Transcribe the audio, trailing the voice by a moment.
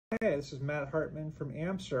Hey, this is Matt Hartman from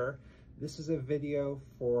AMSER. This is a video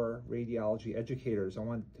for radiology educators. I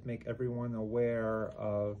want to make everyone aware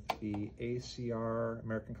of the ACR,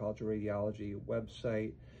 American College of Radiology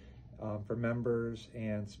website for members,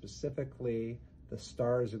 and specifically the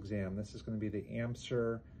STARS exam. This is going to be the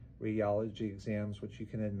AMSER radiology exams, which you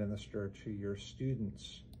can administer to your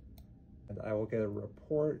students. And I will get a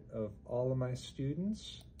report of all of my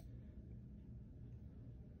students,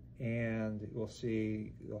 and you'll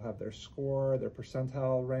see, you'll have their score, their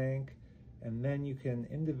percentile rank, and then you can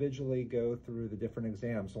individually go through the different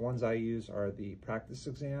exams. The ones I use are the practice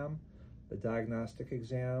exam, the diagnostic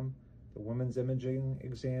exam, the women's imaging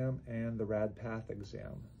exam, and the RadPath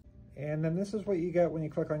exam. And then this is what you get when you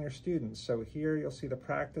click on your students. So here you'll see the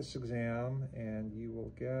practice exam, and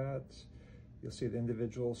you'll see the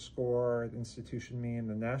individual score, the institution mean,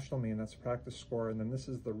 the national mean, that's practice score, and then this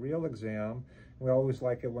is the real exam. We always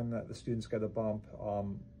like it when the students get a bump.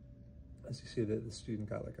 As you see, the student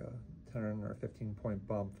got like a 10 or 15 point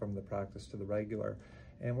bump from the practice to the regular.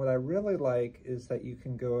 And what I really like is that you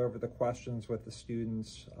can go over the questions with the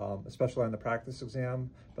students, especially on the practice exam,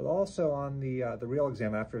 but also on the real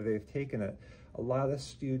exam after they've taken it. A lot of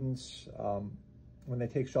students, when they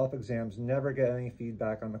take shelf exams, never get any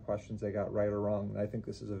feedback on the questions they got right or wrong. And I think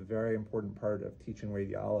this is a very important part of teaching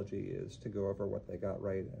radiology, is to go over what they got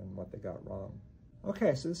right and what they got wrong.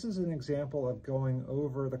 Okay, so this is an example of going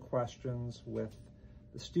over the questions with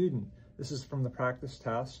the student. This is from the practice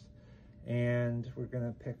test, and we're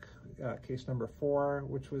gonna pick case number 4,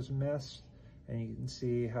 which was missed. And you can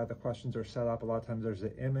see how the questions are set up. A lot of times there's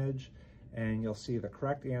an image, and you'll see the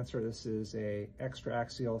correct answer. This is a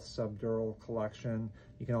extraaxial subdural collection.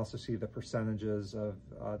 You can also see the percentages of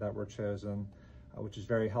that were chosen, which is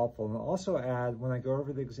very helpful. And I'll also add, when I go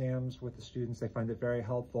over the exams with the students, they find it very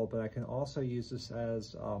helpful, but I can also use this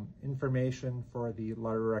as information for the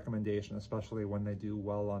letter of recommendation, especially when they do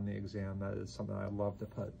well on the exam. That is something I love to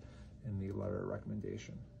put in the letter of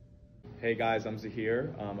recommendation. Hey guys, I'm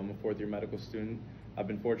Zahir. I'm a 4th year medical student. I've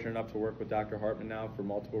been fortunate enough to work with Dr. Hartman now for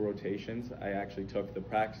multiple rotations. I actually took the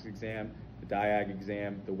practice exam, the diag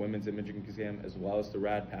exam, the women's imaging exam, as well as the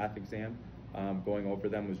RadPath exam. Going over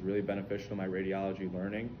them was really beneficial to my radiology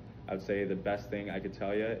learning. I would say the best thing I could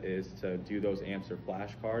tell you is to do those AMSER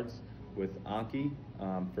flashcards with Anki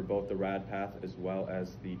for both the RadPath as well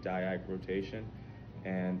as the diag rotation,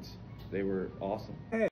 and they were awesome. Hey.